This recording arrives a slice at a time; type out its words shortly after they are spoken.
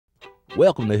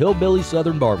Welcome to Hillbillys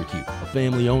Southern BBQ, a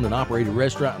family-owned and operated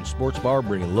restaurant and sports bar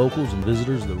bringing locals and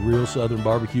visitors the real Southern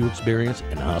barbecue experience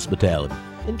and hospitality.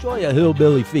 Enjoy a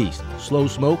hillbilly feast, slow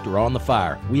smoked or on the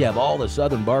fire. We have all the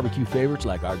Southern barbecue favorites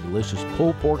like our delicious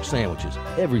pulled pork sandwiches.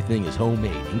 Everything is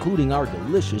homemade, including our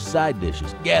delicious side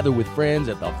dishes. Gather with friends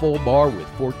at the full bar with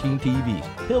 14 TVs.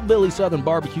 Hillbillys Southern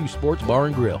BBQ Sports Bar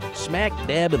and Grill, smack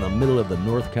dab in the middle of the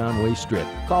North Conway Strip.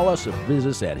 Call us or visit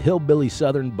us at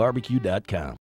hillbillyssouthernbbq.com.